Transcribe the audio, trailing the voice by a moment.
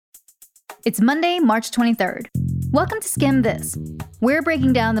It's Monday, March 23rd. Welcome to Skim This. We're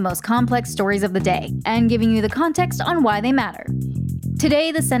breaking down the most complex stories of the day and giving you the context on why they matter.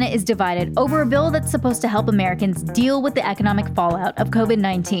 Today, the Senate is divided over a bill that's supposed to help Americans deal with the economic fallout of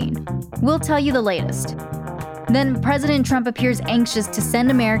COVID-19. We'll tell you the latest. Then President Trump appears anxious to send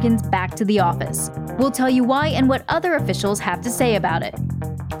Americans back to the office. We'll tell you why and what other officials have to say about it.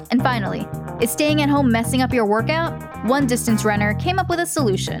 And finally, is staying at home messing up your workout? One distance runner came up with a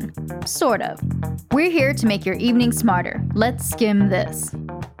solution. Sort of. We're here to make your evening smarter. Let's skim this.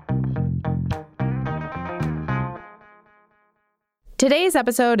 Today's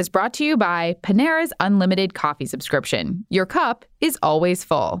episode is brought to you by Panera's Unlimited Coffee subscription. Your cup is always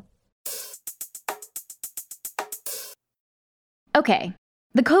full. Okay,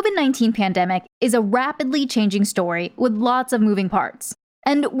 the COVID-19 pandemic is a rapidly changing story with lots of moving parts.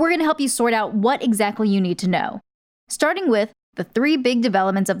 And we're going to help you sort out what exactly you need to know, starting with the three big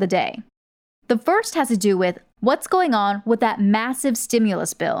developments of the day. The first has to do with what's going on with that massive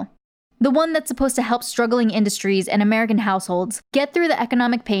stimulus bill, the one that's supposed to help struggling industries and American households get through the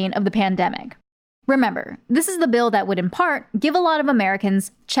economic pain of the pandemic. Remember, this is the bill that would in part give a lot of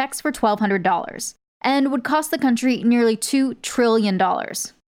Americans checks for $1,200 and would cost the country nearly $2 trillion.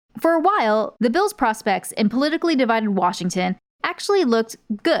 For a while, the bill's prospects in politically divided Washington actually looked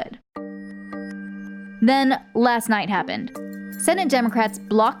good. Then, last night happened. Senate Democrats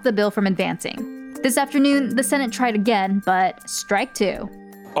blocked the bill from advancing. This afternoon, the Senate tried again, but strike two.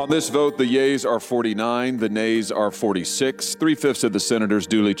 On this vote, the yeas are 49, the nays are 46. 3/5 of the senators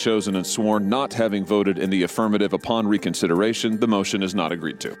duly chosen and sworn not having voted in the affirmative upon reconsideration. The motion is not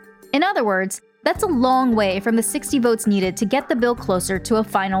agreed to. In other words, that's a long way from the 60 votes needed to get the bill closer to a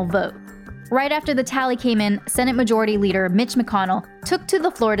final vote. Right after the tally came in, Senate Majority Leader Mitch McConnell took to the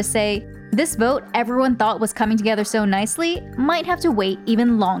floor to say, this vote everyone thought was coming together so nicely might have to wait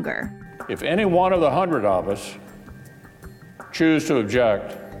even longer. If any one of the 100 of us choose to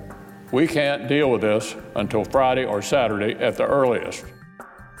object, we can't deal with this until Friday or Saturday at the earliest.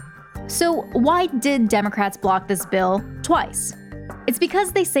 So why did Democrats block this bill twice? It's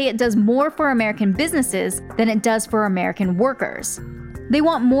because they say it does more for American businesses than it does for American workers. They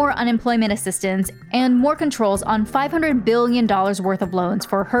want more unemployment assistance and more controls on $500 billion worth of loans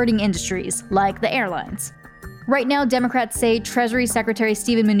for hurting industries like the airlines. Right now, Democrats say Treasury Secretary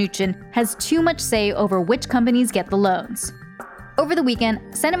Steven Mnuchin has too much say over which companies get the loans. Over the weekend,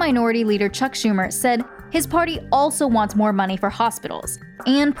 Senate Minority Leader Chuck Schumer said his party also wants more money for hospitals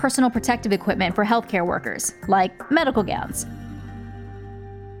and personal protective equipment for healthcare workers, like medical gowns.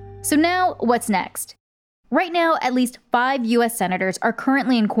 So now, what's next? Right now, at least 5 U.S. senators are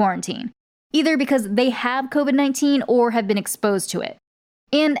currently in quarantine, either because they have COVID-19 or have been exposed to it.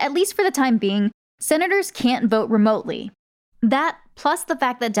 And at least for the time being, senators can't vote remotely. That, plus the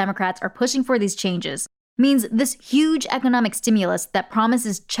fact that Democrats are pushing for these changes, means this huge economic stimulus that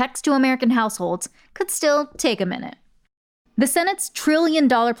promises checks to American households could still take a minute. The Senate's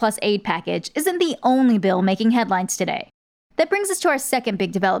trillion-dollar-plus aid package isn't the only bill making headlines today. That brings us to our second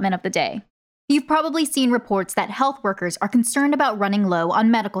big development of the day. You've probably seen reports that health workers are concerned about running low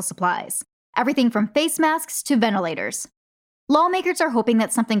on medical supplies, everything from face masks to ventilators. Lawmakers are hoping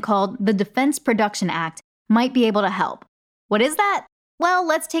that something called the Defense Production Act might be able to help. What is that? Well,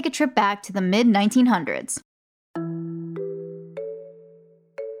 let's take a trip back to the mid-1900s.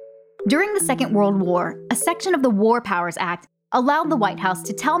 During the Second World War, a section of the War Powers Act allowed the White House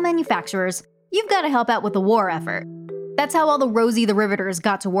to tell manufacturers, you've got to help out with the war effort. That's how all the Rosie the Riveters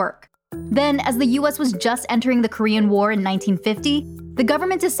got to work. Then, as the US was just entering the Korean War in 1950, the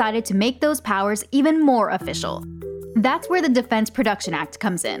government decided to make those powers even more official. That's where the Defense Production Act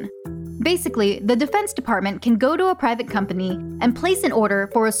comes in. Basically, the Defense Department can go to a private company and place an order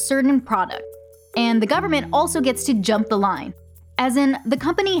for a certain product. And the government also gets to jump the line. As in, the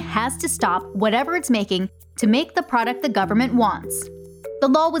company has to stop whatever it's making to make the product the government wants. The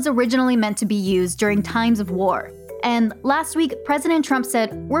law was originally meant to be used during times of war. And last week, President Trump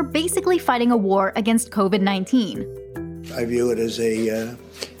said, we're basically fighting a war against COVID-19. I view it as in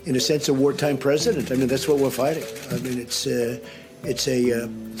a sense, a wartime president. I mean, that's what we're fighting. I mean, it's a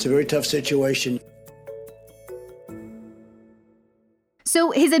very tough situation. So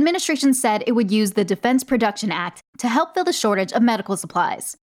his administration said it would use the Defense Production Act to help fill the shortage of medical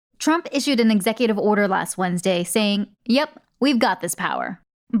supplies. Trump issued an executive order last Wednesday saying, yep, we've got this power.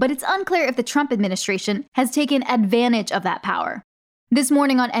 But it's unclear if the Trump administration has taken advantage of that power. This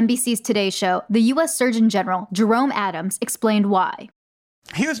morning on NBC's Today Show, the U.S. Surgeon General Jerome Adams explained why.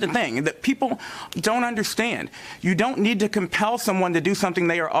 Here's the thing that people don't understand. You don't need to compel someone to do something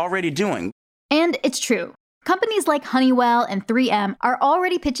they are already doing. And it's true. Companies like Honeywell and 3M are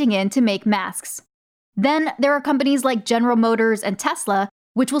already pitching in to make masks. Then there are companies like General Motors and Tesla,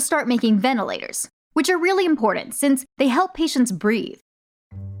 which will start making ventilators, which are really important since they help patients breathe.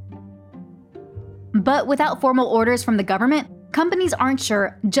 But without formal orders from the government, companies aren't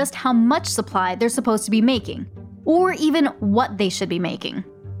sure just how much supply they're supposed to be making, or even what they should be making.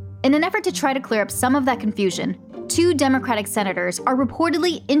 In an effort to try to clear up some of that confusion, 2 Democratic senators are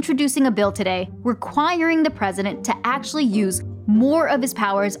reportedly introducing a bill today requiring the president to actually use more of his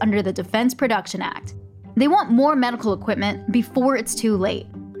powers under the Defense Production Act. They want more medical equipment before it's too late.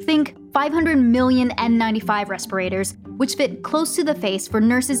 Think 500 million N95 respirators, which fit close to the face for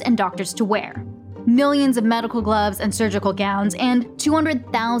nurses and doctors to wear, millions of medical gloves and surgical gowns, and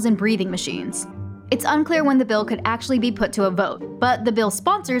 200,000 breathing machines. It's unclear when the bill could actually be put to a vote, but the bill's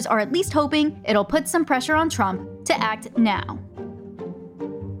sponsors are at least hoping it'll put some pressure on Trump to act now.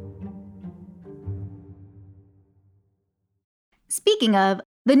 Speaking of,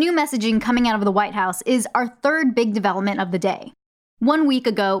 the new messaging coming out of the White House is our third big development of the day. 1 week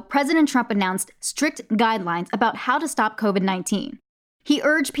ago, President Trump announced strict guidelines about how to stop COVID-19. He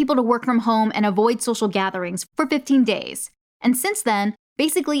urged people to work from home and avoid social gatherings for 15 days. And since then,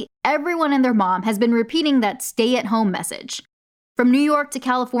 basically everyone and their mom has been repeating that stay-at-home message. From New York to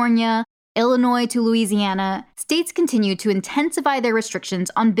California, Illinois to Louisiana, states continue to intensify their restrictions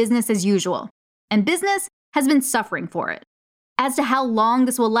on business as usual. And business has been suffering for it. As to how long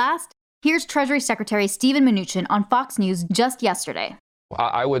this will last, here's Treasury Secretary Steven Mnuchin on Fox News just yesterday.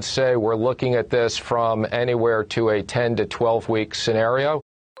 I would say we're looking at this from anywhere to a 10 to 12-week scenario.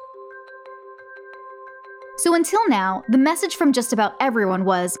 So until now, the message from just about everyone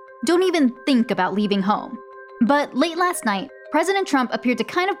was, don't even think about leaving home. But late last night, President Trump appeared to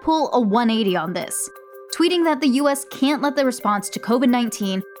kind of pull a 180 on this, tweeting that the US can't let the response to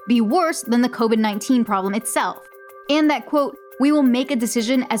COVID-19 be worse than the COVID-19 problem itself, and that, quote, we will make a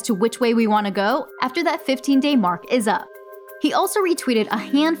decision as to which way we want to go after that 15-day mark is up. He also retweeted a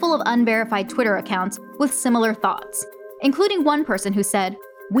handful of unverified Twitter accounts with similar thoughts, including one person who said,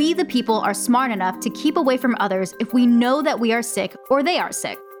 we the people are smart enough to keep away from others if we know that we are sick or they are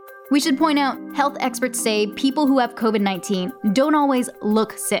sick. We should point out, health experts say people who have COVID-19 don't always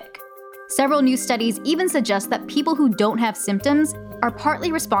look sick. Several new studies even suggest that people who don't have symptoms are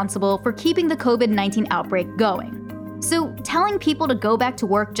partly responsible for keeping the COVID-19 outbreak going. So telling people to go back to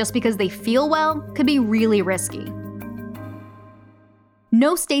work just because they feel well could be really risky.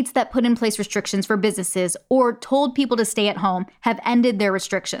 No states that put in place restrictions for businesses or told people to stay at home have ended their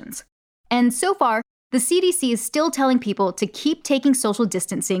restrictions. And so far, the CDC is still telling people to keep taking social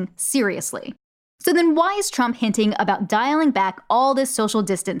distancing seriously. So then why is Trump hinting about dialing back all this social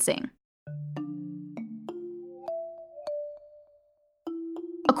distancing?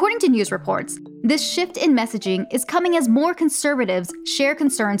 According to news reports, this shift in messaging is coming as more conservatives share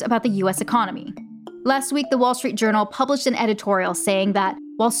concerns about the US economy. Last week, the Wall Street Journal published an editorial saying that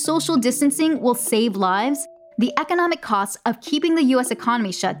while social distancing will save lives, the economic costs of keeping the US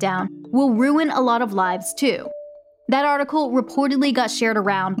economy shut down will ruin a lot of lives too. That article reportedly got shared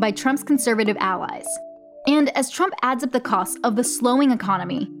around by Trump's conservative allies. And as Trump adds up the costs of the slowing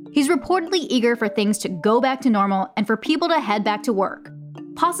economy, he's reportedly eager for things to go back to normal and for people to head back to work.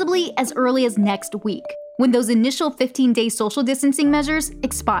 Possibly as early as next week, when those initial 15-day social distancing measures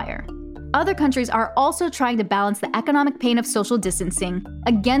expire. Other countries are also trying to balance the economic pain of social distancing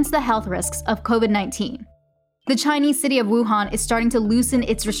against the health risks of COVID-19. The Chinese city of Wuhan is starting to loosen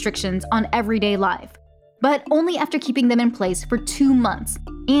its restrictions on everyday life, but only after keeping them in place for 2 months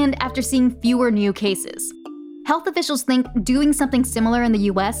and after seeing fewer new cases. Health officials think doing something similar in the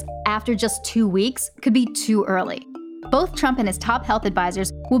US after just 2 weeks could be too early. Both Trump and his top health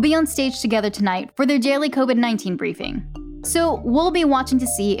advisors will be on stage together tonight for their daily COVID-19 briefing. So we'll be watching to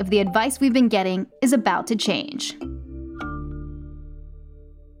see if the advice we've been getting is about to change.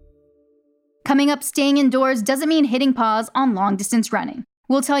 Coming up, staying indoors doesn't mean hitting pause on long-distance running.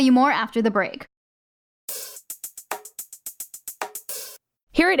 We'll tell you more after the break.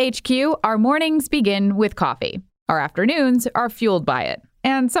 Here at HQ, our mornings begin with coffee. Our afternoons are fueled by it.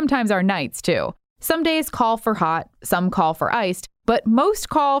 And sometimes our nights, too. Some days call for hot, some call for iced, but most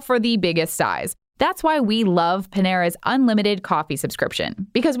call for the biggest size. That's why we love Panera's unlimited coffee subscription,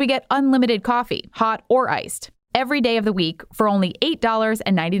 because we get unlimited coffee, hot or iced, every day of the week for only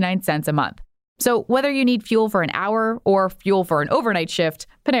 $8.99 a month. So whether you need fuel for an hour or fuel for an overnight shift,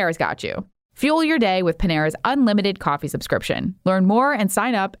 Panera's got you. Fuel your day with Panera's unlimited coffee subscription. Learn more and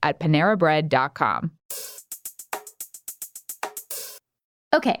sign up at PaneraBread.com.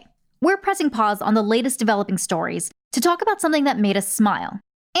 Okay, we're pressing pause on the latest developing stories to talk about something that made us smile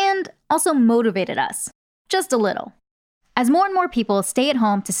and also motivated us. just a little. As more and more people stay at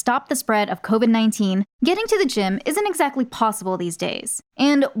home to stop the spread of COVID-19, getting to the gym isn't exactly possible these days.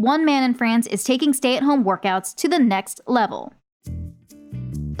 And one man in France is taking stay-at-home workouts to the next level.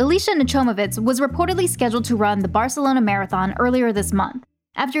 Alisha Nichomovitz was reportedly scheduled to run the Barcelona Marathon earlier this month.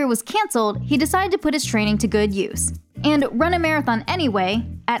 After it was canceled, he decided to put his training to good use and run a marathon anyway,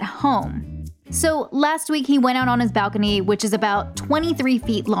 at home. So last week he went out on his balcony, which is about 23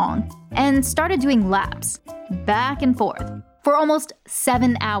 feet long, and started doing laps, back and forth, for almost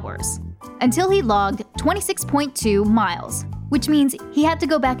 7 hours, until he logged 26.2 miles, which means he had to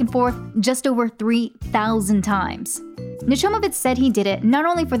go back and forth just over 3,000 times. Nichomovitz said he did it not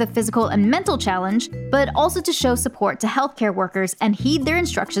only for the physical and mental challenge, but also to show support to healthcare workers and heed their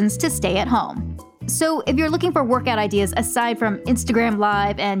instructions to stay at home. So if you're looking for workout ideas aside from Instagram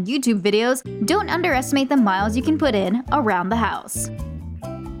Live and YouTube videos, don't underestimate the miles you can put in around the house.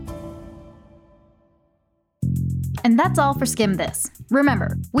 And that's all for Skim This.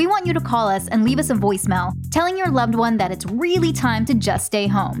 Remember, we want you to call us and leave us a voicemail telling your loved one that it's really time to just stay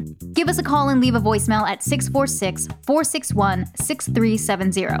home. Give us a call and leave a voicemail at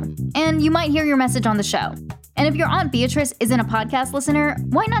 646-461-6370, and you might hear your message on the show. And if your Aunt Beatrice isn't a podcast listener,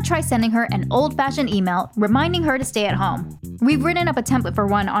 why not try sending her an old-fashioned email reminding her to stay at home? We've written up a template for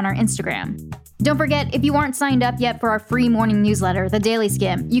one on our Instagram. Don't forget, if you aren't signed up yet for our free morning newsletter, The Daily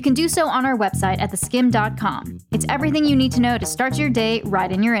Skim, you can do so on our website at theskim.com. It's everything you need to know to start your day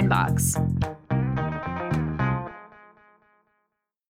right in your inbox.